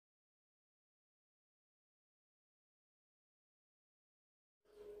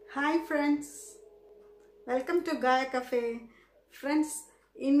Hi friends, welcome to Gaia Cafe. Friends,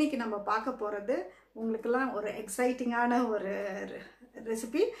 இன்னைக்கு நம்ம பார்க்க போறது உங்களுக்கெல்லாம் ஒரு எக்ஸைட்டிங்கான ஒரு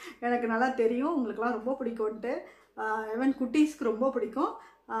ரெசிபி. எனக்கு நல்லா தெரியும் உங்களுக்கெல்லாம் ரொம்ப பிடிக்கும்ட்டு. ஈவன் குட்டீஸ்க்கு ரொம்ப பிடிக்கும்.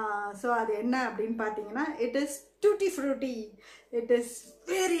 ஸோ அது என்ன அப்படின்னு பார்த்தீங்கன்னா, it is tutti frutti. It is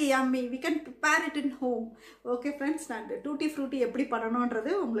very yummy. We can prepare it in home. Okay friends, நான் tutti frutti எப்படி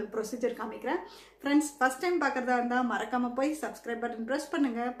பண்ணணும்ன்றது உங்களுக்கு ப்ரொசீஜர் காமிக்கிறேன். ஃப்ரெண்ட்ஸ், ஃபர்ஸ்ட் டைம் பார்க்குறதா இருந்தால் மறக்காமல் போய் சப்ஸ்கிரைப் பட்டன் ப்ரெஸ்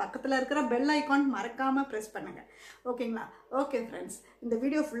பண்ணுங்கள். பக்கத்தில் இருக்கிற பெல் ஐக்கான் மறக்காமல் ப்ரெஸ் பண்ணுங்கள். ஓகேங்களா? ஓகே ஃப்ரெண்ட்ஸ், இந்த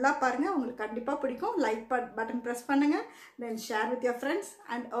வீடியோ ஃபுல்லாக பாருங்கள், உங்களுக்கு கண்டிப்பாக பிடிக்கும். லைக் பட்டன் ப்ரெஸ் பண்ணுங்கள், தென் share with your friends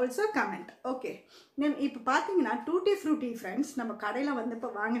and also comment. Okay, தென் இப்போ பார்த்தீங்கன்னா tutti frutti ஃப்ரெண்ட்ஸ், நம்ம கடையில் வந்து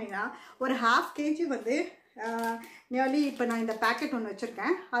இப்போ வாங்கினீங்கன்னா ஒரு ½ kg வந்து நியர்லி, இப்போ நான் இந்த பேக்கெட் ஒன்று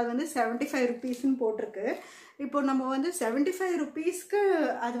வச்சுருக்கேன், அது வந்து 75 rupeesன்னு போட்டிருக்கு. இப்போ நம்ம வந்து 75 rupeesக்கு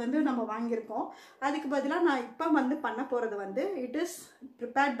அது வந்து நம்ம வாங்கியிருக்கோம். அதுக்கு பதிலாக நான் இப்போ வந்து பண்ண போகிறது வந்து it is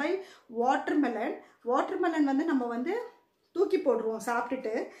prepared by watermelon வந்து நம்ம வந்து தூக்கி போடுறோம்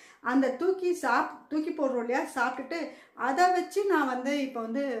சாப்பிட்டுட்டு. அந்த தூக்கி போடுறோம் இல்லையா, சாப்பிட்டுட்டு அதை வச்சு நான் வந்து இப்போ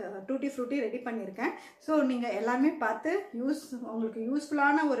வந்து tutti frutti ரெடி பண்ணியிருக்கேன். ஸோ நீங்கள் எல்லாமே பார்த்து உங்களுக்கு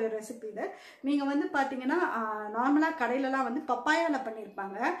யூஸ்ஃபுல்லான ஒரு ரெசிபி இது. நீங்கள் வந்து பார்த்தீங்கன்னா நார்மலாக கடையிலலாம் வந்து பப்பாயாவில்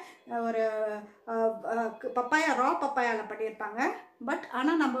பண்ணியிருப்பாங்க, ஒரு ரா பப்பாயாவில் பண்ணியிருப்பாங்க. பட்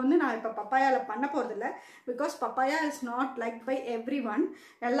ஆனால் நம்ம வந்து நான் இப்போ பப்பாயாவில் பண்ண போகிறதில்ல. Because papaya is not like by every one.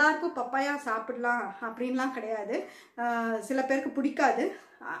 எல்லாருக்கும் பப்பாயா சாப்பிடலாம் அப்படின்லாம் கிடையாது. சில பேருக்கு பிடிக்காது.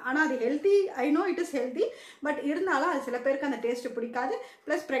 ஆனால் அது healthy, I know it is healthy. But இருந்தாலும் அது சில பேருக்கு அந்த டேஸ்ட்டு பிடிக்காது.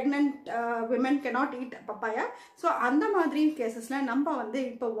 Plus pregnant women cannot eat papaya. So அந்த மாதிரி கேசஸில் நம்ம வந்து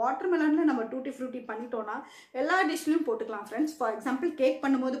இப்போ வாட்டர்மெலனில் நம்ம tutti frutti பண்ணிட்டோன்னா எல்லா டிஷ்லையும் போட்டுக்கலாம் ஃப்ரெண்ட்ஸ். ஃபார் எக்ஸாம்பிள் கேக்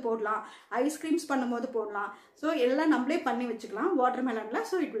பண்ணும்போது போடலாம், ஐஸ்கிரீம்ஸ் பண்ணும்போது போடலாம். ஸோ எல்லாம் நம்மளே பண்ணி வச்சுக்கலாம் வாட்டர்மெலனில்.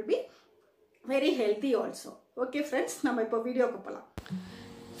 So it will be very healthy also. Okay friends, நம்ம இப்போ வீடியோக்கு போகலாம்.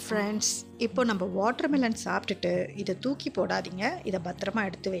 ஃப்ரெண்ட்ஸ், இப்போ நம்ம வாட்டர்மெலன் சாப்பிட்டுட்டு இதை தூக்கி போடாதீங்க, இதை பத்திரமா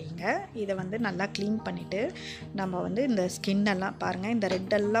எடுத்து வைங்க. இதை வந்து நல்லா க்ளீன் பண்ணிவிட்டு நம்ம வந்து இந்த ஸ்கின்னெல்லாம் பாருங்கள், இந்த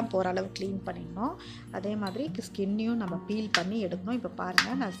ரெட்டெல்லாம் போகிற அளவு க்ளீன் பண்ணிடணும். அதே மாதிரி ஸ்கின்னையும் நம்ம பீல் பண்ணி எடுக்கணும். இப்போ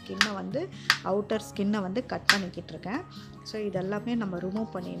பாருங்கள், நான் ஸ்கின்னை வந்து அவுட்டர் ஸ்கின்னை வந்து கட் பண்ணிக்கிட்டு இருக்கேன். ஸோ இதெல்லாமே நம்ம ரிமூவ்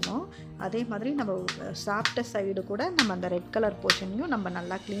பண்ணிடணும். அதே மாதிரி நம்ம சாப்பிட்ட சைடு கூட நம்ம அந்த ரெட் கலர் போர்ஷனையும் நம்ம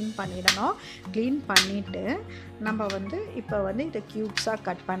நல்லா க்ளீன் பண்ணிடணும். க்ளீன் பண்ணிவிட்டு நம்ம வந்து இப்போ வந்து இதை க்யூப்ஸாக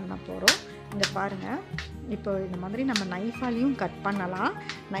கட் பண்ண போகிறோம். இங்கே பாருங்கள், இப்போ இந்த மாதிரி நம்ம நைஃபாலையும் கட் பண்ணலாம்,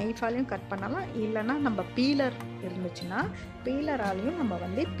 இல்லைன்னா நம்ம பீலர் இருந்துச்சுன்னா பீலராலையும் நம்ம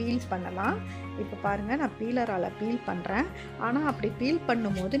வந்து பீல் பண்ணலாம். இப்போ பாருங்கள், நான் பீலரால் பீல் பண்ணுறேன். ஆனால் அப்படி பீல்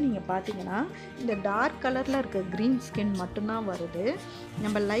பண்ணும்போது நீங்கள் பார்த்தீங்கன்னா இந்த டார்க் கலரில் இருக்க க்ரீன் ஸ்கின் மட்டும்தான் வருது,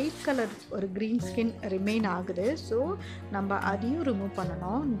 நம்ம லைட் கலர் ஒரு க்ரீன் ஸ்கின் ரிமைன் ஆகுது. ஸோ நம்ம அதையும் ரிமூவ்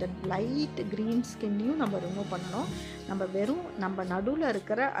பண்ணணும். இந்த லைட் க்ரீன் ஸ்கின்னையும் நம்ம ரிமூவ் பண்ணணும். நம்ம வெறும் நம்ம நடுவில்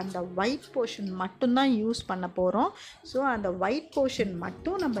இருக்கிற அந்த ஒயிட் போர்ஷன் மட்டும்தான் யூஸ் பண்ண போகிறோம். ஸோ அந்த ஒயிட் போர்ஷன்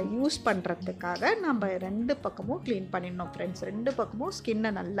மட்டும் நம்ம யூஸ் பண்ணுறதுக்காக நம்ம 2 பக்கமும் க்ளீன் பண்ணிடணும் ஃப்ரெண்ட்ஸ். 2 பக்கமும் ஸ்கின்னை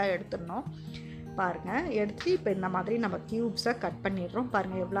நல்லா எடுத்துடணும். பாருங்கள், எடுத்து இப்போ இந்த மாதிரி நம்ம க்யூப்ஸாக கட் பண்ணிடுறோம்.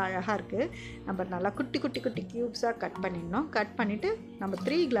 பாருங்கள் எவ்வளோ அழகாக இருக்குது. நம்ம நல்லா குட்டி க்யூப்ஸாக கட் பண்ணிடணும். கட் பண்ணிவிட்டு நம்ம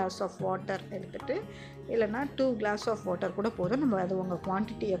 3 glass ஆஃப் வாட்டர் எடுத்துகிட்டு, இல்லைனா 2 glass ஆஃப் வாட்டர் கூட போதும். நம்ம அது உங்கள்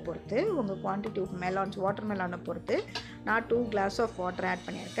குவான்டிட்டியை பொறுத்து, உங்கள் குவான்டிட்டி வாட்டர்மெலானை பொறுத்து நான் 2 glass ஆஃப் வாட்டர் ஆட்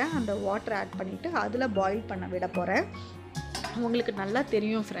பண்ணியிருக்கேன். அந்த வாட்டர் ஆட் பண்ணிவிட்டு அதில் பாயில் பண்ண விட போகிறேன். உங்களுக்கு நல்லா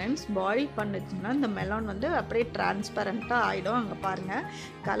தெரியும் ஃப்ரெண்ட்ஸ், பாயில் பண்ணுச்சுன்னா இந்த மெலான் வந்து அப்படியே டிரான்ஸ்பரண்ட்டாக ஆகிடும். அங்கே பாருங்கள்,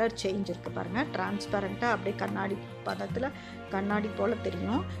 கலர் சேஞ்ச் இருக்குது பாருங்கள், டிரான்ஸ்பரண்ட்டாக அப்படியே கண்ணாடி போல்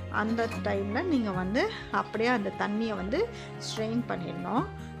தெரியும். அந்த டைமில் நீங்கள் வந்து அப்படியே அந்த தண்ணியை வந்து ஸ்ட்ரெயின் பண்ணிடணும்.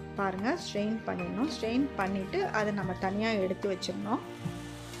 பாருங்கள், ஸ்ட்ரெயின் பண்ணிவிட்டு அதை நம்ம தனியாக எடுத்து வச்சிடணும்.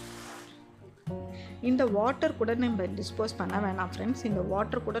 இந்த வாட்டர் கூட நம்ம டிஸ்போஸ் பண்ண வேணாம் ஃப்ரெண்ட்ஸ். இந்த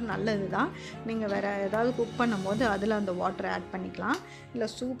வாட்டர் கூட நல்லது தான். நீங்கள் வேறு ஏதாவது குக் பண்ணும்போது அதில் அந்த வாட்டர் ஆட் பண்ணிக்கலாம், இல்லை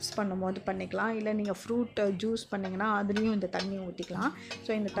சூப்ஸ் பண்ணும்போது பண்ணிக்கலாம், இல்லை நீங்கள் ஃப்ரூட் ஜூஸ் பண்ணிங்கன்னா அதுலேயும் இந்த தண்ணியை ஊற்றிக்கலாம்.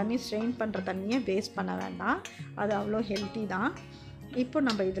 ஸோ இந்த தண்ணி ஸ்ட்ரெயின் பண்ணுற தண்ணியை வேஸ்ட் பண்ண வேண்டாம், அது அவ்வளோ ஹெல்த்தி தான். இப்போ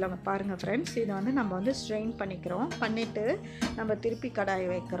நம்ம இதில் பாருங்கள் ஃப்ரெண்ட்ஸ், இதை வந்து நம்ம வந்து ஸ்ட்ரெயின் பண்ணிவிட்டு நம்ம திருப்பி கடாயை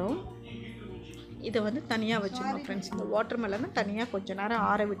வைக்கிறோம். இதை வந்து தனியாக வச்சிடணும் ஃப்ரெண்ட்ஸ். இந்த வாட்டர்மெலனை தனியாக கொஞ்சம் நேரம்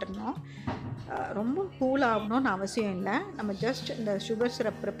ஆற விட்டுறணும். ரொம்ப கூல் ஆகணும்னு அவசியம் இல்லை. நம்ம ஜஸ்ட் இந்த சுகர்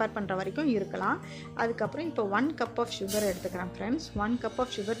சிரப் ப்ரிப்பேர் பண்ணுற வரைக்கும் இருக்கலாம். அதுக்கப்புறம் இப்போ 1 cup ஆஃப் சுகர் எடுத்துக்கிறேன் ஃப்ரெண்ட்ஸ். 1 cup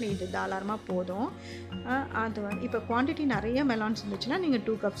ஆஃப் சுகர் இது தாராளமாக போதும். அது வந்து இப்போ குவான்டிட்டி நிறைய மெலான்ஸ் இருந்துச்சுன்னா நீங்கள்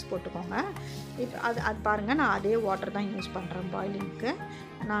 2 cups போட்டுக்கோங்க. இப்போ அது பாருங்கள், நான் அதே வாட்டர் தான் யூஸ் பண்ணுறேன் பாயிலிங்க்கு.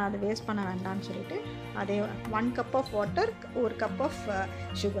 நான் அதை வேஸ்ட் பண்ண வேண்டாம்னு சொல்லிட்டு அதே 1 cup of water 1 cup of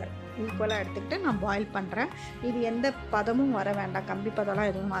sugar ஈக்குவலாக எடுத்துக்கிட்டு நான் பாயில் பண்ணுறேன். இது எந்த பதமும் வர வேண்டாம், கம்பி பதம்லாம்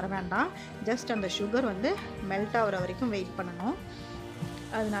எதுவும் வர வேண்டாம். ஜஸ்ட் அந்த சுகர் வந்து மெல்ட் ஆகிற வரைக்கும் வெயிட் பண்ணணும்.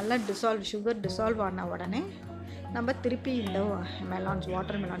 அது நல்லா சுகர் டிசால்வ் ஆன உடனே நம்ம திருப்பி இந்த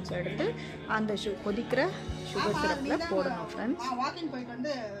வாட்டர் மெலான்ஸ் எடுத்து அந்த கொதிக்கிற சுகர் சிரப்பில் போடணும் ஃப்ரெண்ட்ஸ். வாக்கிங் போயிட்டு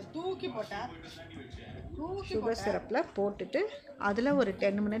வந்து தூக்கி போட்டேன். சுகர் சிரப்பில் போட்டுட்டு அதில் ஒரு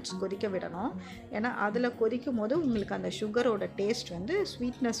 10 மினிட்ஸ் கொதிக்க விடணும். ஏன்னா அதில் கொதிக்கும் போது உங்களுக்கு அந்த சுகரோட டேஸ்ட் வந்து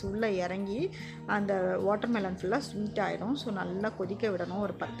ஸ்வீட்னஸ் உள்ளே இறங்கி அந்த வாட்டர்மெலன் ஃபுல்லாக ஸ்வீட் ஆகிடும். ஸோ நல்லா கொதிக்க விடணும்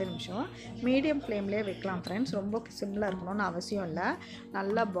ஒரு 10 நிமிஷம். மீடியம் ஃப்ளேம்லேயே வைக்கலாம் ஃப்ரெண்ட்ஸ். ரொம்ப சிம்மில் இருக்கணும்னு அவசியம் இல்லை.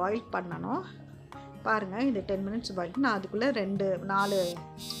 நல்லா பாயில் பண்ணணும். பாருங்கள், இது 10 மினிட்ஸ் பாயில். நான் அதுக்குள்ளே 4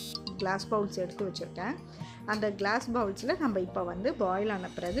 கிளாஸ் பவுல்ஸ் எடுத்து வச்சுருக்கேன். அந்த கிளாஸ் பவுல்ஸில் நம்ம இப்போ வந்து பாயில் ஆன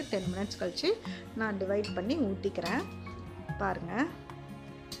பிறகு 10 மினிட்ஸ் கழித்து நான் டிவைட் பண்ணி ஊற்றிக்கிறேன். பாருங்கள்,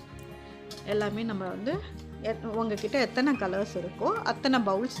 எல்லாமே நம்ம வந்து உங்ககிட்ட எத்தனை கலர்ஸ் இருக்கோ அத்தனை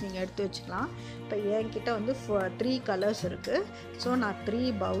பவுல்ஸ் நீங்கள் எடுத்து வச்சுக்கலாம். இப்போ என்கிட்ட வந்து 3 கலர்ஸ் இருக்குது. ஸோ நான் 3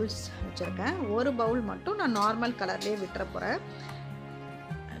 பவுல்ஸ் வச்சுருக்கேன். ஒரு பவுல் மட்டும் நான் நார்மல் கலர்லேயே விட்டுற போகிறேன்.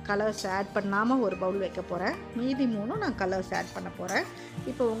 கலர்ஸ் ஆட் பண்ணாமல் ஒரு பவுல் வைக்க போகிறேன். மீதி 3 நான் கலர்ஸ் ஆட் பண்ண போகிறேன்.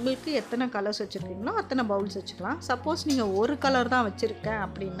 இப்போ உங்களுக்கு எத்தனை கலர்ஸ் வச்சுருக்கீங்களோ அத்தனை பவுல்ஸ் வச்சுக்கலாம். சப்போஸ் நீங்கள் ஒரு கலர் தான் வச்சுருக்கேன்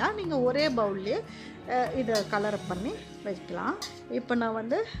அப்படின்னா நீங்கள் ஒரே பவுல்லே இதை கலர் பண்ணி வைக்கலாம். இப்போ நான்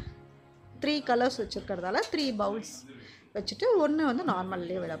வந்து 3 கலர்ஸ் வச்சுருக்கிறதால 3 பவுல்ஸ் வச்சுட்டு ஒன்று வந்து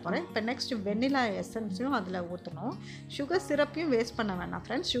நார்மல்லே விட போகிறேன். இப்போ நெக்ஸ்ட் வெண்ணிலா எசன்ஸையும் அதில் ஊற்றணும். சுகர் சிரப்பையும் வேஸ்ட் பண்ண வேணாம்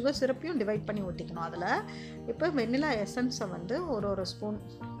ஃப்ரெண்ட்ஸ். சுகர் சிரப்பையும் டிவைட் பண்ணி ஊற்றிக்கணும் அதில். இப்போ வெண்ணிலா எசன்ஸை வந்து ஒரு ஸ்பூன்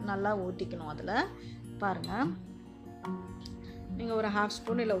நல்லா ஊற்றிக்கணும் அதில். பாருங்கள், நீங்கள் ஒரு 1/2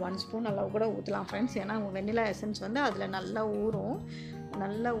 ஸ்பூன் இல்லை 1 ஸ்பூன் அளவு கூட ஊற்றலாம் ஃப்ரெண்ட்ஸ். ஏன்னா வெண்ணிலா எசன்ஸ் வந்து அதில் நல்லா ஊறும்.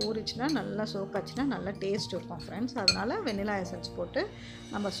 நல்லா ஊறிச்சுன்னா நல்லா சோக் ஆச்சுன்னா நல்லா டேஸ்ட் இருக்கும் ஃப்ரெண்ட்ஸ். அதனால் வெண்ணிலா எசன்ஸ் போட்டு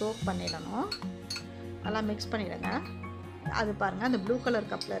நம்ம சோக் பண்ணிடணும். நல்லா மிக்ஸ் பண்ணிவிடுங்க. அது பாருங்கள், அந்த ப்ளூ கலர்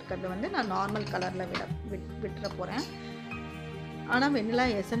கப்பில் இருக்கிறது வந்து நான் நார்மல் கலரில் விட்டுற போகிறேன். ஆனால் வெண்ணிலா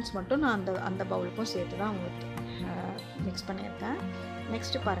எசன்ஸ் மட்டும் நான் அந்த பவுலுக்கும் சேர்த்து தான் மிக்ஸ் பண்ணியிருக்கேன்.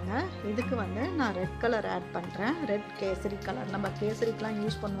 நெக்ஸ்ட்டு பாருங்கள், இதுக்கு வந்து நான் ரெட் கலர் ஆட் பண்ணுறேன். ரெட் கேசரி கலர், நம்ம கேசரிக்கெலாம்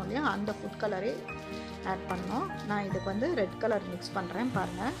யூஸ் பண்ணுவோம் இல்லையா, அந்த ஃபுட் கலரே ஆட் பண்ணோம். நான் இதுக்கு வந்து ரெட் கலர் மிக்ஸ் பண்ணுறேன்.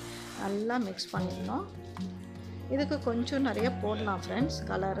 பாருங்கள், நல்லா மிக்ஸ் பண்ணிடணும். இதுக்கு கொஞ்சம் நிறைய போடலாம் ஃப்ரெண்ட்ஸ்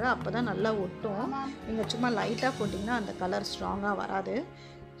கலரு, அப்போ தான் நல்லா ஒட்டும். நீங்கள் சும்மா லைட்டாக போட்டிங்கன்னா அந்த கலர் ஸ்ட்ராங்காக வராது.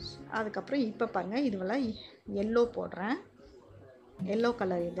 அதுக்கப்புறம் இப்போ பாருங்கள், இதுவெல்லாம் எல்லோ போடுறேன். எல்லோ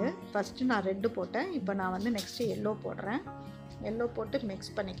கலர் இது. ஃபஸ்ட்டு நான் ரெட்டு போட்டேன். இப்போ நான் வந்து நெக்ஸ்ட்டு எல்லோ போடுறேன். எல்லோ போட்டு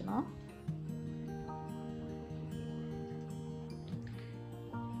மிக்ஸ் பண்ணிக்கணும்.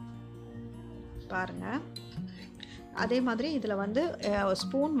 பாருங்கள், அதே மாதிரி இதில் வந்து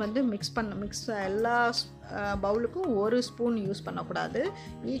ஸ்பூன் வந்து மிக்ஸ் எல்லா பவுலுக்கும் ஒரு ஸ்பூன் யூஸ் பண்ணக்கூடாது.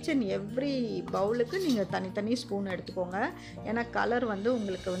 ஈச் அண்ட் எவ்ரி பவுலுக்கு நீங்கள் தனித்தனி ஸ்பூன் எடுத்துக்கோங்க. ஏன்னா கலர் வந்து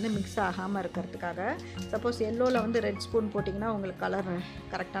உங்களுக்கு வந்து மிக்ஸ் ஆகாமல் இருக்கிறதுக்காக. சப்போஸ் எல்லோவில் வந்து ரெட் ஸ்பூன் போட்டிங்கன்னா உங்களுக்கு கலர்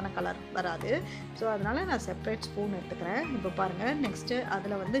கரெக்டான கலர் வராது. ஸோ அதனால் நான் செப்ரேட் ஸ்பூன் எடுத்துக்கிறேன். இப்போ பாருங்கள், நெக்ஸ்ட்டு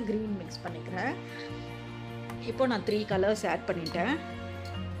அதில் வந்து க்ரீன் மிக்ஸ் பண்ணிக்கிறேன். இப்போ நான் 3 கலர்ஸ் ஆட் பண்ணிட்டேன்.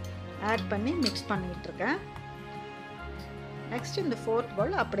 ஆட் பண்ணி மிக்ஸ் பண்ணிகிட்ருக்கேன். நெக்ஸ்ட் இந்த 4th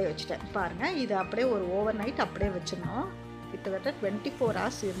பவுல் அப்படியே வச்சுட்டேன். பாருங்கள், இது அப்படியே ஒரு ஓவர் நைட் அப்படியே வச்சிடணும். கிட்டத்தட்ட 24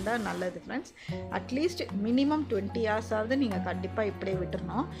 hours இருந்தால் நல்லது ஃப்ரெண்ட்ஸ். அட்லீஸ்ட் மினிமம் 20 hours நீங்கள் கண்டிப்பாக இப்படியே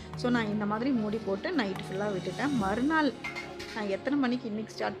விட்டுறணும். ஸோ நான் இந்த மாதிரி மூடி போட்டு நைட்டு ஃபுல்லாக விட்டுட்டேன். மறுநாள் நான் எத்தனை மணிக்கு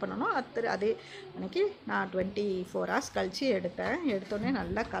இன்றைக்கி ஸ்டார்ட் பண்ணணும் அதே அன்றைக்கி நான் 24 hours கழித்து எடுத்தேன். எடுத்தோடனே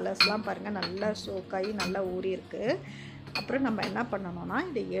நல்லா கலர்ஸ்லாம் பாருங்கள், நல்லா சோக்காகி நல்லா ஊறி இருக்குது. அப்புறம் நம்ம என்ன பண்ணணும்னா,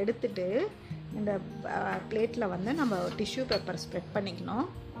 இதை எடுத்துட்டு இந்த பிளேட்டில் வந்து நம்ம டிஷ்யூ பேப்பர் ஸ்ப்ரெட் பண்ணிக்கணும்.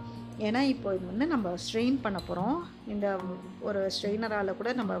 ஏன்னா இப்போ இது வந்து நம்ம ஸ்ட்ரெயின் பண்ண போகிறோம். இந்த ஒரு ஸ்ட்ரெயினரால் கூட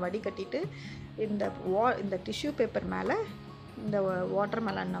நம்ம வடிகட்டிட்டு இந்த டிஷ்யூ பேப்பர் மேலே இந்த வாட்டர்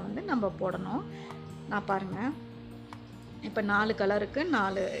மெலனை வந்து நம்ம போடணும். நான் பாருங்கள், இப்போ 4 கலருக்கு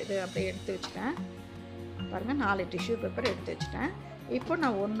 4 இது அப்படியே எடுத்து வச்சுட்டேன். பாருங்கள், 4 டிஷ்யூ பேப்பர் எடுத்து வச்சுட்டேன். இப்போ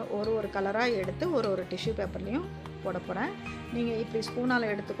நான் ஒரு கலராக எடுத்து ஒரு டிஷ்யூ பேப்பர்லேயும் போட போகிறேன். நீங்கள் இப்படி ஸ்பூனால்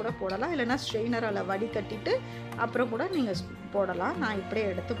எடுத்து கூட போடலாம், இல்லைனா ஸ்ட்ரெயினரால் வடிகட்டிட்டு அப்புறம் கூட நீங்கள் போடலாம். நான் இப்படியே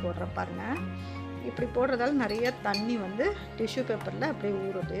எடுத்து போடுறேன். பாருங்கள், இப்படி போடுறதால நிறைய தண்ணி வந்து டிஷ்யூ பேப்பரில் அப்படியே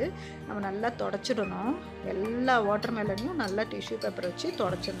ஊறுது. நம்ம நல்லா தொடச்சிடணும். எல்லா வாட்டர் மெலனையும் நல்லா டிஷ்யூ பேப்பர் வச்சு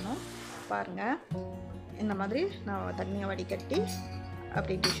தொடச்சிடணும். பாருங்கள், இந்த மாதிரி நான் தண்ணியை வடிகட்டி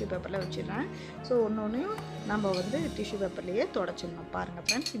அப்படி டிஷ்யூ பேப்பரில் வச்சிடுறேன். ஸோ ஒன்றையும் நம்ம வந்து டிஷ்யூ பேப்பர்லேயே தொடச்சிடணும். பாருங்கள்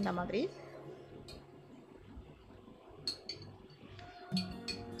ஃப்ரெண்ட்ஸ், இந்த மாதிரி.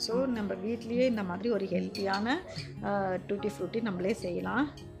 ஸோ நம்ம வீட்லேயே இந்த மாதிரி ஒரு ஹெல்த்தியான டூட்டி ஃப்ரூட்டி நம்மளே செய்யலாம்.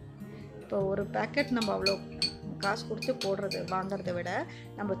 இப்போ ஒரு பேக்கெட் நம்ம அவ்வளோ காசு கொடுத்து வாங்கிறத விட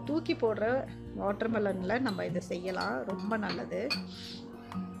நம்ம தூக்கி போடுற வாட்டர்மெலனில் நம்ம இதை செய்யலாம். ரொம்ப நல்லது.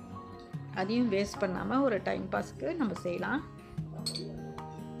 அதையும் வேஸ்ட் பண்ணாமல் ஒரு டைம் பாஸ்க்கு நம்ம செய்யலாம்.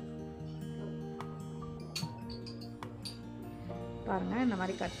 பாருங்கள் இந்த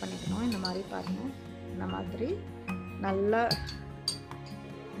மாதிரி கட் பண்ணிக்கணும். இந்த மாதிரி பாருங்கள், இந்த மாதிரி நல்லா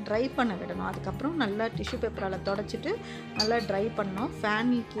ட்ரை பண்ண விடணும். அதுக்கப்புறம் நல்லா டிஷ்யூ பேப்பரால் தொடச்சிட்டு நல்லா ட்ரை பண்ணணும்.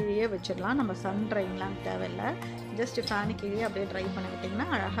 ஃபேனு கீழே வச்சிடலாம், நம்ம சன் ட்ரைங்லாம் தேவையில்லை. ஜஸ்ட் ஃபேனு கீழே அப்படியே ட்ரை பண்ண விட்டிங்கன்னா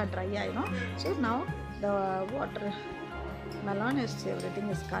அழகாக ட்ரை ஆகிடும். So now the water melon is everything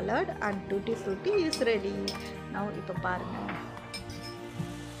is colored and tutti frutti is ready. now இப்போ பாருங்கள்,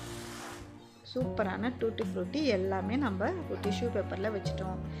 சூப்பரான டூட்டி ஃப்ரூட்டி எல்லாமே நம்ம டிஷ்யூ பேப்பரில்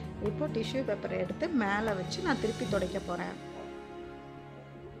வச்சுட்டோம். இப்போ டிஷ்யூ பேப்பரை எடுத்து மேலே வச்சு நான் திருப்பி துடைக்க போகிறேன்.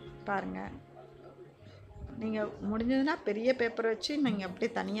 பாருங்கள், நீங்கள் முடிஞ்சதுன்னா பெரிய பேப்பரை வச்சு நீங்கள்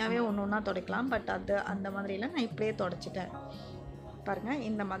அப்படியே தனியாகவே ஒன்று ஒன்றா துடைக்கலாம். பட் அது அந்த மாதிரிலாம் நான் இப்படியே துடைச்சிட்டேன். பாருங்கள்,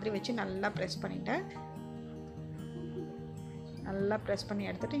 இந்த மாதிரி வச்சு நல்லா ப்ரெஸ் பண்ணிட்டேன். நல்லா ப்ரெஸ் பண்ணி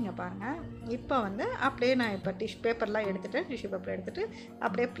எடுத்துகிட்டு இங்கே பாருங்கள். இப்போ வந்து அப்படியே நான் இப்போ பேப்பர்லாம் எடுத்துகிட்டு டிஷ்யூ பேப்பர் எடுத்துகிட்டு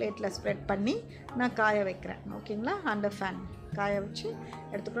அப்படியே பிளேட்டில் ஸ்ப்ரெட் பண்ணி நான் காய வைக்கிறேன். ஓகேங்களா? அண்டர் ஃபேன் காய வச்சு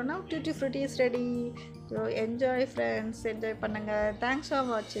எடுத்துக்கிறோன்னா tutti frutti is ready. So enjoy friends, enjoy பண்ணுங்கள். தேங்க்ஸ் ஃபார்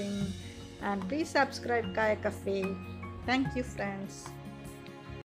வாட்சிங் அண்ட் ப்ளீஸ் சப்ஸ்கிரைப் காயா கஃபே. Thank you friends.